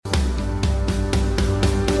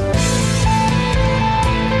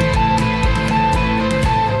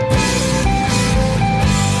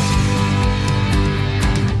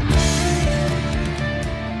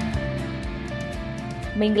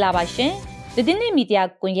မင်္ဂလာပါရှင်ဒီနေ့မီဒီယာ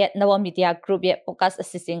ကွန်ရက်နဝမီဒီယာ group ရဲ့ podcast အ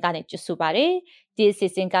စီအစဉ်ကနေကြိုဆိုပါရစေဒီအစီ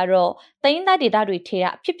အစဉ်ကတော့တိုင်းသားဒေသတွေထဲက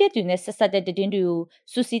အဖြစ်အပျက်တွေနဲ့ဆက်ဆက်တဲ့သတင်းတွေကို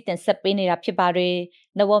စူးစီးတင်ဆက်ပေးနေတာဖြစ်ပါတယ်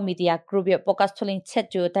နဝမီဒီယာ group ရဲ့ podcast ထုတ်လင်းချက်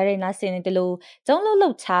ကြိုဒါရိုက်နာဆင်နေတယ်လို့ကျုံး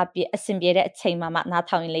လုံးချပြီးအဆင်ပြေတဲ့အချိန်မှနား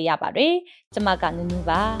ထောင်ရင်လည်းရပါတယ်ကျမကနူးနူး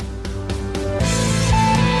ပါ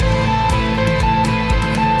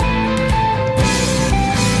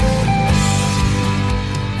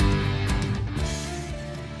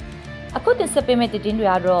အခုတင်ဆက်ပေးမယ့်သတင်းတွေ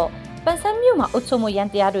ကတော့ပန်ဆန်းမြို့မှာအုပ်ချုပ်မှုရန်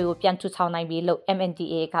တရားတွေကိုပြန်ထူထောင်နိုင်ပြီလို့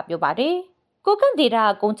MNDAA ကပြောပါတယ်။ကိုကန်ဒေတာ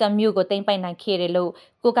ကုန်းချမ်းမြို့ကိုတင်ပိုင်နိုင်ခဲ့တယ်လို့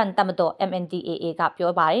ကိုကန်တမတော် MNDAA က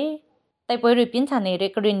ပြောပါတယ်။တိုက်ပွဲတွေပြင်းထန်နေ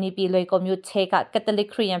တဲ့ကရင်နီပြည်လွေကော်မြို့ချဲကကက်သလစ်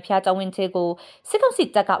ခရစ်ယာန်ဖျားကျောင်းဝင်းချဲကိုစစ်ကောင်စီ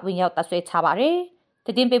တပ်ကဝင်ရောက်တပ်ဆွဲထားပါတယ်။တ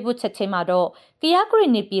ည်င်းပေးဖို့ချက်ချင်းမှာတော့ကရားကရ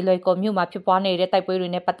င်နီပြည်လွေကော်မြို့မှာဖြစ်ပွားနေတဲ့တိုက်ပွဲတွေ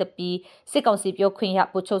နဲ့ပတ်သက်ပြီးစစ်ကောင်စီပြောခွင့်ရ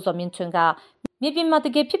ဗိုလ်ချုပ်စောမြင့်ထွန်းကမြေပြင်မှာတ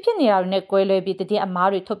ကယ်ဖြစ်နေတာတွေနဲ့ကွဲလွဲပြီးတည်င်းအမား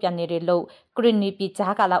တွေထုတ်ပြန်နေတယ်လို့ကရင်နီပြည်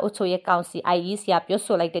ကြားကာလအုပ်ချုပ်ရေးကောင်စီ IEC ကပြော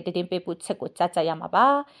ဆိုလိုက်တဲ့တည်င်းပေးဖို့ချက်ကိုကြားကြရမှာပါ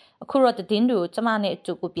အခုတော့တည်င်းတို့ကျမနဲ့အ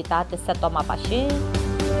တူကိုပြသားတက်ဆက်တော့မှာပါရှင်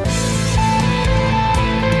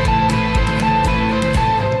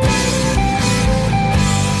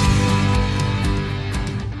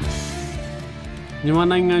မြန်မာ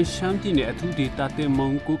နိုင်ငံရှမ်းပြည်နယ်အထူးဒေသတင်မုံ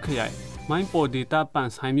ကိုခရိုင်မိုင်းပေါ်ဒေသပန်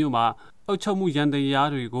ဆိုင်မြို့မှာအုပ်ချုပ်မှုရန်တရား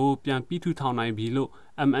တွေကိုပြန်ပြီးထူထောင်နိုင်ပြီလို့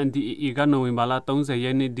MNDAA ကနိုဝင်ဘာလ30ရ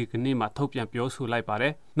က်နေ့ဒီကနေ့မှာထုတ်ပြန်ပြောဆိုလိုက်ပါတ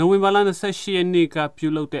ယ်။နိုဝင်ဘာလ28ရက်နေ့ကပြု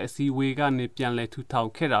လုပ်တဲ့အစည်းအဝေးကနေပြန်လည်ထူထောင်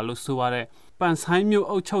ခဲ့တာလို့ဆိုပါတယ်။ပန်ဆိုင်မြို့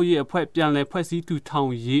အုပ်ချုပ်ရေးအဖွဲ့ပြန်လည်ဖွဲ့စည်းထူထော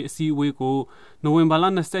င်ရေးအစည်းအဝေးကိုနိုဝင်ဘာလ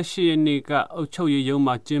28ရက်နေ့ကအုပ်ချုပ်ရေးရုံး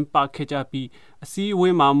မှာကျင်းပခဲ့ကြပြီးအစည်းအ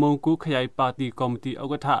ဝေးမှာမုံကိုခရိုင်ပါတီကော်မတီဥ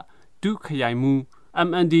က္ကဋ္ဌဒုခရိုင်မူ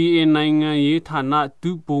MNDAA နိုင်ငံရေးဌာန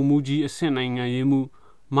ဒုဗိုလ်မှူးကြီးအဆင့်နိုင်ငံရေးမှူး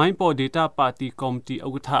မိုင်းပေါ်ဒေတာပါတီကော်မတီဥ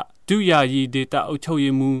က္ကဋ္ဌဒုယာယီဒေတာအုပ်ချုပ်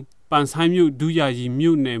ရေးမှူးပန်ဆိုင်မြို့ဒုယာယီ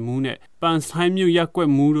မြို့နယ်မှူးနဲ့ပန်ဆိုင်မြို့ရပ်ကွက်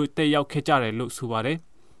မှူးတို့တက်ရောက်ခဲ့ကြတယ်လို့ဆိုပါတယ်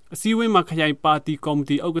။အစည်းအဝေးမှာခရိုင်ပါတီကော်မ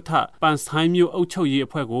တီဥက္ကဋ္ဌပန်ဆိုင်မြို့အုပ်ချုပ်ရေးအ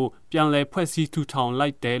ဖွဲ့ကိုပြန်လည်ဖွဲ့စည်းထူထောင်လို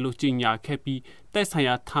က်တယ်လို့ကြေညာခဲ့ပြီးတိုက်ဆိုင်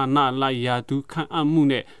ရာဌာနလိုက်ရာထူးခန့်အပ်မှု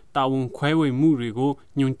နဲ့တာဝန်ခွဲဝေမှုတွေကို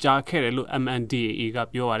ညွှန်ကြားခဲ့တယ်လို့ MNDAA က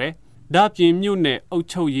ပြောပါတယ်။ဒါပြင်မြို့နယ်အုပ်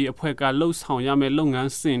ချုပ်ရေးအဖွဲ့ကလှုပ်ဆောင်ရမယ့်လုပ်င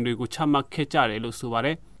န်းစဉ်တွေကိုချမှတ်ခဲ့ကြတယ်လို့ဆိုပါတ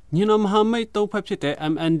ယ်။ညီနောင်မဟာမိတ်သုံးဖက်ဖြစ်တဲ့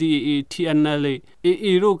MNDAA, TNLA, AA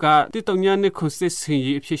တို့ကတစ်တုံညာနှစ်ခုစစ်စင်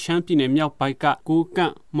ရေးအဖြစ်ရှမ်းပြည်နယ်မြောက်ပိုင်းကကိုက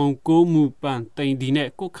န့်မုံကိုမူပန်တိန်ဒီနဲ့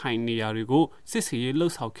ကုတ်ခိုင်နေရာတွေကိုစစ်စင်ရေးလှု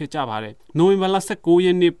ပ်ဆောင်ခဲ့ကြပါတယ်။နိုဝင်ဘာလ19ရ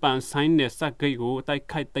က်နေ့ပန်ဆိုင်နယ်စက်ဂိတ်ကိုတိုက်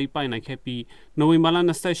ခိုက်သိမ်းပိုက်နိုင်ခဲ့ပြီးနိုဝင်ဘာလ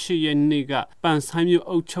28ရက်နေ့ကပန်ဆိုင်မြို့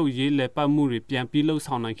အုပ်ချုပ်ရေးလက်ပတ်မှုတွေပြန်ပြီးလှုပ်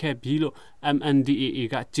ဆောင်နိုင်ခဲ့ပြီးလို့ MNDAA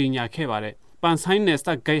ကကြေညာခဲ့ပါတယ်။ပန်ဆိုင်နယ်စ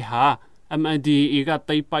က်ဂိတ်ဟာ MNDAA က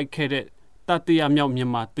သိမ်းပိုက်ခဲ့တဲ့တတိယမြောက်မြ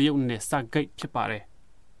န်မာတရုတ်နယ်စပ်ဂိတ်ဖြစ်ပါတယ်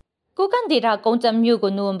။ကိုကန်ဒေတာကုန်းချမ်းမြို့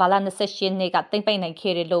ကိုနိုဝင်ဘာလ28ရက်နေ့ကတင်ပိုင်နိုင်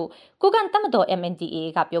ခဲ့တယ်လို့ကိုကန်တမတော် MNDAA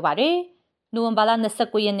ကပြောပါတယ်။နိုဝင်ဘာလ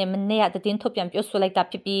29ရက်နေ့မနေ့ကတင်ထုတ်ပြန်ပြောဆိုလိုက်တာ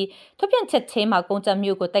ဖြစ်ပြီးထုတ်ပြန်ချက်ထဲမှာကုန်းချမ်း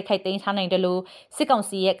မြို့ကိုတိုက်ခိုက်သိမ်းထားနိုင်တယ်လို့စစ်ကောင်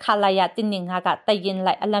စီရဲ့ခလာရ105ကတိုက်ရင်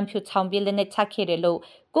လိုက်အလံဖြူချောင်းပြလက်နဲ့ချခဲ့တယ်လို့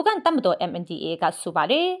ကိုကန်တမတော် MNDAA ကဆိုပါ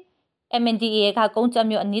တယ်။ MNDAA ကကုန်းချမ်း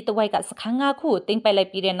မြို့အနီးတစ်ဝိုက်ကစခန်း5ခုကိုတင်ပိုက်လိုက်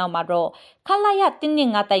ပြီးတဲ့နောက်မှာတော့ခလာရ105တို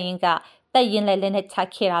က်ရင်ကတိုက်ရင်လည်းလက်နဲ့ချ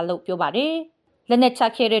ခဲ့တာလို့ပြောပါတယ်။လက်နဲ့ချ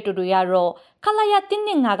ခဲ့တဲ့တူတွေကတော့ခလာရ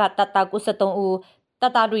105ကတတ93ဦးတ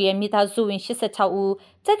တတွေရဲ့မိသားစုဝင်86ဦး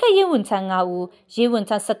တက်ခရဲဝန်ချမ်း9ဦးရဲဝန်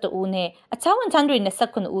ချမ်း17ဦးနဲ့အခြားဝန်ချမ်းတွေ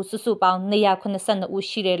29ဦးစုစုပေါင်း292ဦး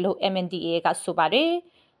ရှိတယ်လို့ MNDAA ကဆိုပါတယ်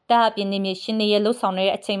။ဒါအပြင်နေမြေရှင်နေရလှုပ်ဆောင်နေ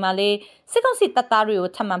တဲ့အချိန်မှာလေစစ်ကောင်စီတပ်သားတွေကို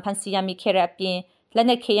ထပ်မံဖမ်းဆီးရမိခဲ့တဲ့အပြင်လက်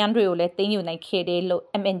နက်ခဲယမ်းတွေကိုလည်းတင်းယူနိုင်ခဲ့တယ်လို့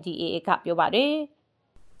MNDAA ကပြောပါတယ်။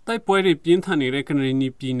တိုက်ပွဲတွေပြင်းထန်နေတဲ့ကရင်နီ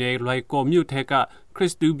ပြည်နယ်လွိုင်ကော်မြို့ထက်ကခရ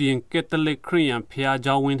စ်တူဘီယန်ကက်သလစ်ခရစ်ယာန်ဖျားเ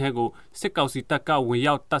จ้าဝင်းထက်ကိုစစ်ကောင်စီတပ်ကဝင်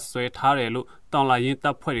ရောက်တပ်ဆွဲထားတယ်လို့တောင်လာရင်တ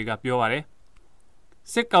ပ်ဖွဲ့တွေကပြောပါတယ်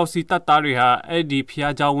။စစ်ကောင်စီတပ်သားတွေဟာအဲ့ဒီ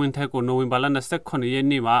ဖျားเจ้าဝင်းထက်ကိုနိုဝင်ဘာလ28ရက်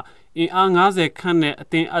နေ့မှာအင်အား90ခန့်နဲ့အ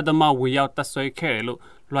တင်းအဓမ္မဝင်ရောက်တပ်ဆွဲခဲ့တယ်လို့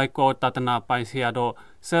လွိုင်ကော်တတနာပိုင်ဆရာတော်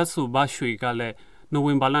ဆဲဆူဘရွှေကလည်းနိုဝ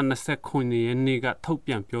င်ဘာလ29ရက်နေ့ကထုတ်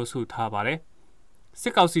ပြန်ပြောဆိုထားပါတယ်။စ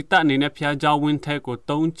စ်ကောင်စီတပ်အနေနဲ့ဖျားเจ้าဝင်းထဲကို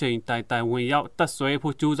3ချိန်တိုင်ဝင်ရောက်တပ်ဆွဲ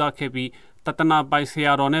ဖို့ကြိုးစားခဲ့ပြီးတတနာပိုင်ဆ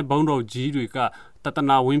ရာတော်နဲ့ဘုံတော်ကြီးတွေကတတ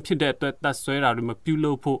နာဝင်းဖြစ်တဲ့အတွက်တပ်ဆွဲတာတွေမပြု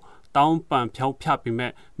လုပ်ဖို့တောင်းပန်ဖြောင်းဖြပြီး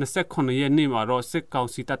မဲ့29ရက်နေ့မှာတော့စစ်ကောင်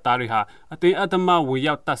စီတပ်သားတွေဟာအတင်းအဓမ္မဝင်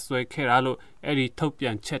ရောက်တပ်ဆွဲခဲ့တာလို့အဲ့ဒီထုတ်ပြ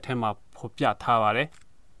န်ချက်ထဲမှာဖော်ပြထားပါတယ်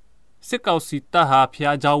။စစ်ကောင်စီတပ်ဟာ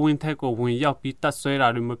ဖျားเจ้าဝင်းထဲကိုဝင်ရောက်ပြီးတပ်ဆွဲတာ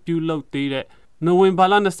တွေမပြုလုပ်သေးတဲ့နိုဝင်ဘာ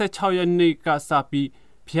လ26ရက်နေ့ကစပြီး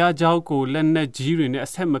ဖျားเจ้าကိုလက်နက်ကြီးတွေနဲ့အ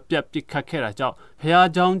ဆက်မပြတ်ပစ်ခတ်ခဲ့တာကြောင့်ဖျား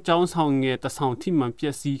เจ้าကျောင်းဆောင်ငယ်တဆောင်ထိမှန်ပျ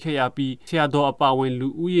က်စီးခဲ့ရပြီးဆရာတော်အပါဝင်လူ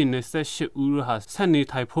ဦးရေ28ဦးဟာဆက်နေ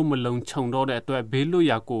ထိုင်ဖို့မလုံခြုံတော့တဲ့အတွက်ဘေးလွတ်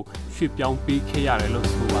ရာကိုရွှေ့ပြောင်းပေးခဲ့ရတယ်လို့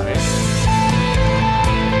ဆိုပါတယ်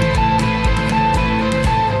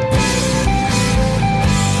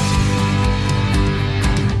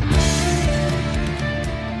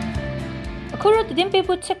အခုတော့တင်ပေး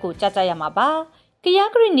ဖို့ချက်ကိုကြားကြရမှာပါကရ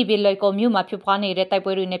ဂရီနီဘီလိုက်ကိုမြို့မှာဖြစ်ပွားနေတဲ့တိုက်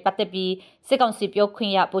ပွဲတွေနဲ့ပတ်သက်ပြီးစစ်ကောင်စီပြောခွ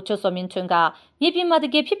င့်ရဗိုလ်ချုပ်စောမင်းထွန်းကမြေပြင်မှာတ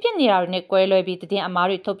ကယ်ဖြစ်နေတာတွေနဲ့ကွဲလွဲပြီးတည်အမား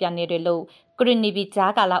တွေထုတ်ပြန်နေတယ်လို့ဂရီနီဘီဂျာ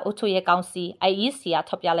ကာလာအုပ်ချုပ်ရေးကောင်စီ IEC က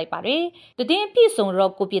ထောက်ပြလိုက်ပါတယ်တည်အပြည့်စုံ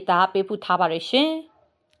တော့ကိုပြတာပေးဖို့ထားပါတယ်ရှင်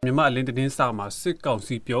မြန်မာအလင်းတင်းစာမှာစစ်ကောင်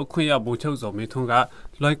စီပြောခွင့်ရဗိုလ်ချုပ်စောမင်းထွန်းက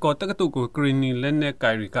လွိုင်ကော်တက္ကသိုလ်ကိုဂရီနီလက်နက်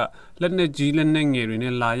ကိုင်တွေကလက်နက်ကြီးလက်နက်ငယ်တွေ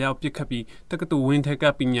နဲ့လာရောက်ပစ်ခတ်ပြီးတက္ကသိုလ်ဝင်းထက်က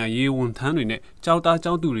ပညာရေးဝန်ထမ်းတွေနဲ့ကျောင်းသား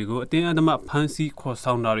ကျောင်းသူတွေကိုအတင်းအဓမ္မဖမ်းဆီးခေါ်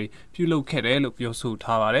ဆောင်တာတွေပြုလုပ်ခဲ့တယ်လို့ပြောဆို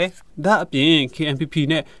ထားပါတယ်။ဒါအပြင် KNPP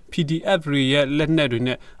နဲ့ PDF တွေရဲ့လက်နက်တွေ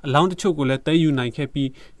နဲ့အလောင်းတချို့ကိုလည်းသိမ်းယူနိုင်ခဲ့ပြီး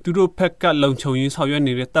သူတို့ဘက်ကလုံခြုံရေးဆောင်ရွက်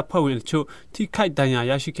နေတဲ့တပ်ဖွဲ့ဝင်တချို့ထိခိုက်ဒဏ်ရာ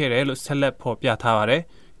ရရှိခဲ့တယ်လို့ဆက်လက်ဖော်ပြထားပါတယ်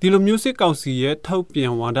။ဒီလိုမျိုးစစ်ကောင်စီရဲ့ထုတ်ပြ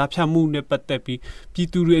န်ဝါဒဖြန့်မှုနဲ့ပတ်သက်ပြီးပြည်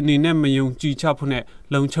သူတွေအနေနဲ့မယုံကြည်ချဖို့နဲ့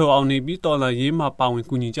လုံခြုံအောင်နေပြီးတော်လှန်ရေးမှာပါဝင်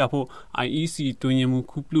ကူညီကြဖို့ IEC တွင်ရင်မှု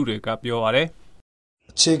ခုပလူတွေကပြောပါတယ်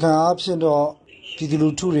အခြေခံအဖြစ်တော့ပြည်သူလူ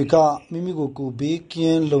ထုတွေကမိမိကိုယ်ကိုဘေးက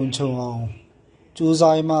င်းလုံခြုံအောင်ကြိုး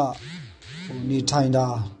စားမှနေထိုင်တာ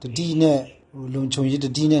တတိနဲ့လုံခြုံရေးတ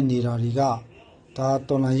တိနဲ့နေတာတွေကဒါ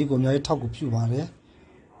တော်လှန်ရေးကိုအများကြီးထောက်ကူပြုပါတယ်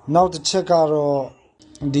နောက်တစ်ချက်ကတော့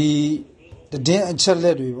ဒီတဲ့ အချက်လ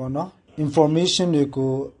က်တွေပေါ့နော် information တွေ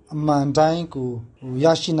ကိုအမှန်တိုင်းကိုရ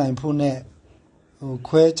ရှိနိုင်ဖို့နဲ့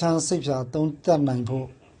ခွဲခြမ်းစိတ်ဖြာသုံးသပ်နိုင်ဖို့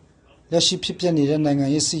လက်ရှိဖြစ်ပျက်နေတဲ့နိုင်ငံ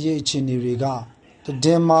ရေးစီးရေးအခြေအနေတွေက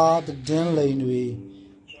တဲ့မှာတဲ့လိန်တွေ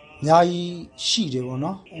အများကြီးရှိတယ်ပေါ့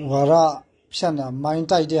နော်ဝါရဖြန့်တာမိုင်း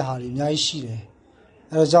တိုက်တဲ့ဟာတွေအများကြီးရှိတယ်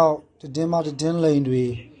အဲဒါကြောင့်တဲ့မှာတဲ့လိန်တွေ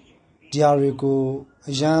ဒီဟာတွေကို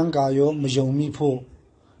အရန်ကာရောမယုံမိဖို့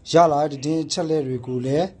ရလာတဲ့အချက်လက်တွေကိုလ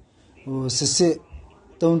ည်းစစ်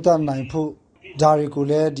သုံးသပ်နိုင်ဖို့ဒါတွေကို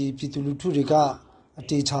လည်းဒီပြည်သူလူထုတွေကအ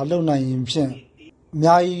တေချာလုပ်နိုင်ရင်ဖြင့်အ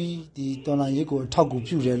များကြီးဒီတော်လှန်ရေးကိုအထောက်အကူ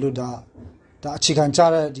ပြုတယ်လို့ဒါအခြေခံကြ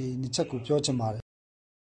တဲ့ဒီနှစ်ချက်ကိုပြောချင်ပါတယ်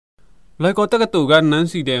လွိုင်ကော်တက္ကသိုလ်ကနန်း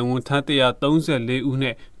စီတဲ့ဝန်ထမ်း134ဦး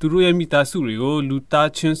နဲ့သူတို့ရဲ့မိသားစုတွေကိုလူသား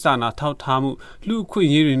ချင်းစာနာထောက်ထားမှုလူအခွင့်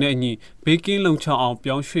အရေးတွေနဲ့အညီဘေးကင်းလုံခြုံအောင်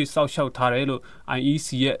ပြောင်းရွှေ့စောက်ရှောက်ထားတယ်လို့ IEC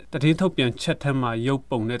ရဲ့တည်ထုတ်ပြန်ချက်ထဲမှာရုပ်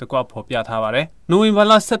ပုံနဲ့တကွဖော်ပြထားပါတယ်။နိုဝင်ဘာ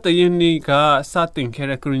လ17ရက်နေ့ကစတင်ခဲ့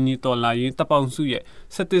တဲ့ဂရီနီတော်လာရင်တပ်ပေါင်းစုရဲ့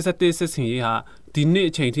17စစ်စင်ရေးဟာဒီနေ့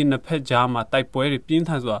အချိန်ထိနှစ်ဖက်ကြားမှာတိုက်ပွဲတွေပြင်းထ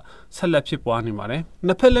န်စွာဆက်လက်ဖြစ်ပွားနေပါတယ်။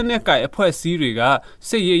နှစ်ဖက်လက်နက်ကိုင်အဖွဲ့အစည်းတွေကစ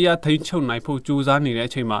စ်ရေးအရထိန်းချုပ်နိုင်ဖို့ကြိုးစားနေတဲ့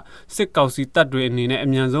အချိန်မှာစစ်ကောင်စီတပ်တွေအနေနဲ့အ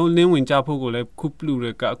မြန်ဆုံးလင်းဝင်ကြဖို့ကိုလည်းခုပလူ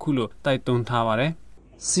တွေကအခုလိုတိုက်တွန်းထားပါတယ်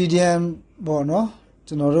။ CDM ပေါ့နော်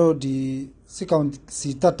ကျွန်တော်တို့ဒီစစ်ကောင်စီ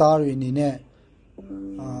တပ်သားတွေအနေနဲ့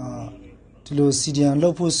ဒီလို CDM လု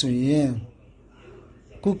ပ်ဖို့ဆိုရင်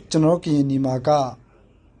ခုကျွန်တော်ကရင်ဒီမှာက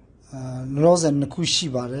လောဆယ်နှစ်ခုရှိ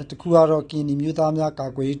ပါတယ်တစ်ခုကတော့ကရင်ဒီမျိုးသားများကာ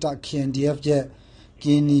ကွယ်ရေးတပ် KNDF ရဲ့က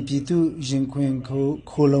ရင်ဒီပြည်သူရင်ခွင်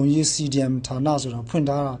ခိုလုံရေး CDM ဌာနဆိုတာဖွင့်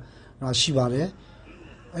ထားတာရှိပါတယ်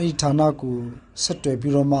အဲ့ဒီဌာနကိုဆက်တွယ်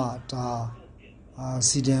ပြီးတော့မှဒါ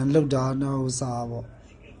CDM လောက်တာနောက်စားပေါ့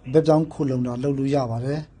ဘက်ကြောင်းခိုလုံတာလုပ်လို့ရပါတ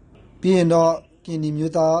ယ်ပြီးရင်တော့ကရင်ဒီ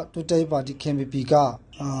မျိုးသားတိုးတက်ပါတီ KNPP က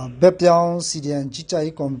ဘက်ပြောင်း CDM ကြီးကြပ်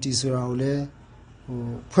ရေးကော်မတီဆိုတာကိုလည်း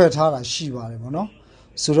ဖွဲ့ထားတာရှိပါတယ်ဗောနော်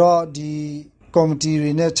ဆိုတော့ဒီကော်မတီ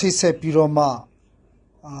တွေနဲ့ချိတ်ဆက်ပြီးတော့မှ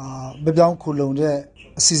ဘက်ပြောင်းခိုလုံတဲ့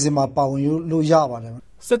အစီအစဉ်မှာပါဝင်လို့ရပါတယ်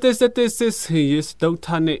စစ်ရေးဒုတ်ထ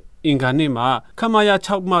နဲ့အင်္ဂါနေ့မှာခမာယာ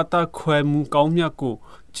6မတာခွဲမှုကောင်းမြတ်ကို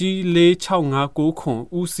ကြီး4659ခွန်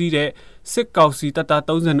ဦးစီးတဲ့စစ်ကောင်စီတပ်သား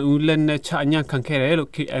32ဦးလက်နက်ချအညံ့ခံခဲ့တယ်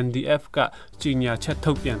လို့ KNDF ကကြေညာချက်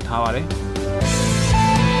ထုတ်ပြန်ထားပါတယ်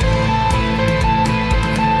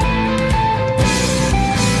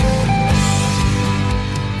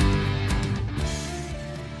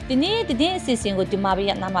ဒီနေ့တင်အစီအစဉ်ကိုဒီမှာပြ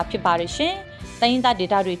ရနာမှာဖြစ်ပါတယ်ရှင်။တိုင်းရင်းသားဒေ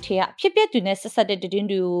တာတွေထဲကဖြစ်ပျက်တွေနဲ့ဆက်ဆက်တဲ့သတင်း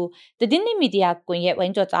တွေကိုသတင်းနှင့်မီဒီယာကွန်ရက်ဝို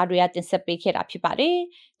င်းကြော်ကြားတွေကတင်ဆက်ပေးခဲ့တာဖြစ်ပါတယ်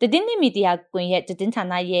။သတင်းနှင့်မီဒီယာကွန်ရက်သတင်းဌာ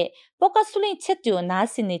နရဲ့ပေါ့ကတ်စလင်းချက်တူနား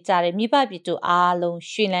ဆင်နေကြတဲ့မိဘပြည်သူအားလုံး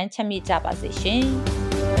ရွှေလန်းချမ်းမြေ့ကြပါစေရှင်။